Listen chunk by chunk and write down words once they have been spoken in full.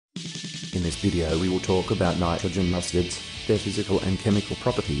In this video we will talk about nitrogen mustards, their physical and chemical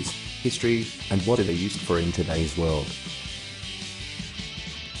properties, history, and what are they used for in today's world.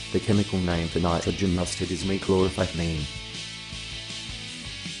 The chemical name for nitrogen mustard is mechlorophycline.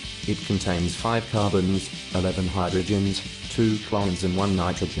 It contains 5 carbons, 11 hydrogens, 2 chlorines and 1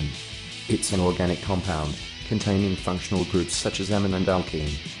 nitrogen. It's an organic compound, containing functional groups such as amine and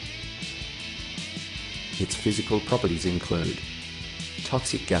alkene. Its physical properties include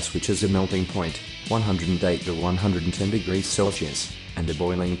toxic gas, which has a melting point, 108 to 110 degrees Celsius, and a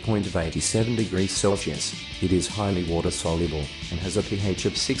boiling point of 87 degrees Celsius. It is highly water-soluble, and has a pH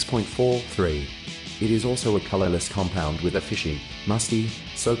of 6.43. It is also a colorless compound with a fishy, musty,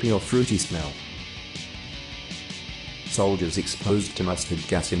 soapy or fruity smell. Soldiers exposed to mustard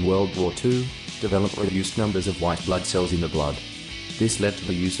gas in World War II developed reduced numbers of white blood cells in the blood. This led to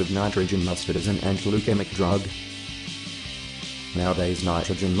the use of nitrogen mustard as an antileukemic drug. Nowadays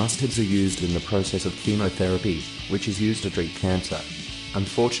nitrogen mustards are used in the process of chemotherapy, which is used to treat cancer.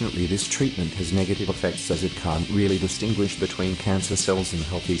 Unfortunately, this treatment has negative effects as it can't really distinguish between cancer cells and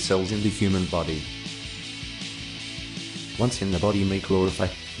healthy cells in the human body. Once in the body,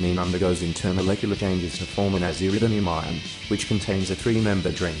 mechlorophycline undergoes intermolecular changes to form an aziridonium ion, which contains a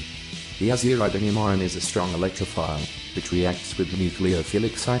 3-membered ring. The aziridonium ion is a strong electrophile, which reacts with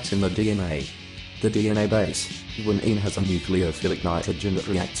nucleophilic sites in the DNA. The DNA base, guanine, has a nucleophilic nitrogen that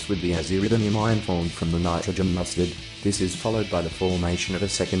reacts with the aziridonium ion formed from the nitrogen mustard. This is followed by the formation of a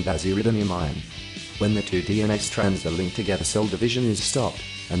second aziridonium ion. When the 2 DNA strands are linked together, cell division is stopped,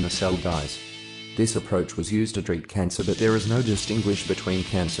 and the cell dies. This approach was used to treat cancer, but there is no distinguish between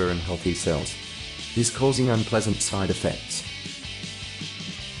cancer and healthy cells, this causing unpleasant side effects.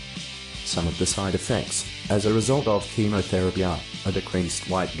 Some of the side effects, as a result of chemotherapy, are a decreased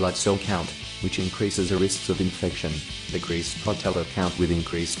white blood cell count, which increases the risks of infection, decreased proteller count with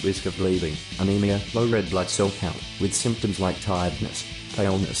increased risk of bleeding, anemia, low red blood cell count, with symptoms like tiredness,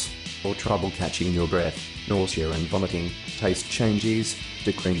 paleness, or trouble catching your breath, nausea and vomiting, taste changes,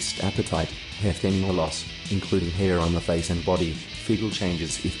 decreased appetite, hair thinning or loss, including hair on the face and body, fetal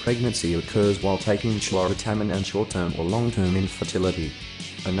changes if pregnancy occurs while taking chlorothamine, and short-term or long-term infertility.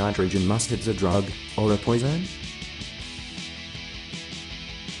 Are nitrogen mustards a drug, or a poison?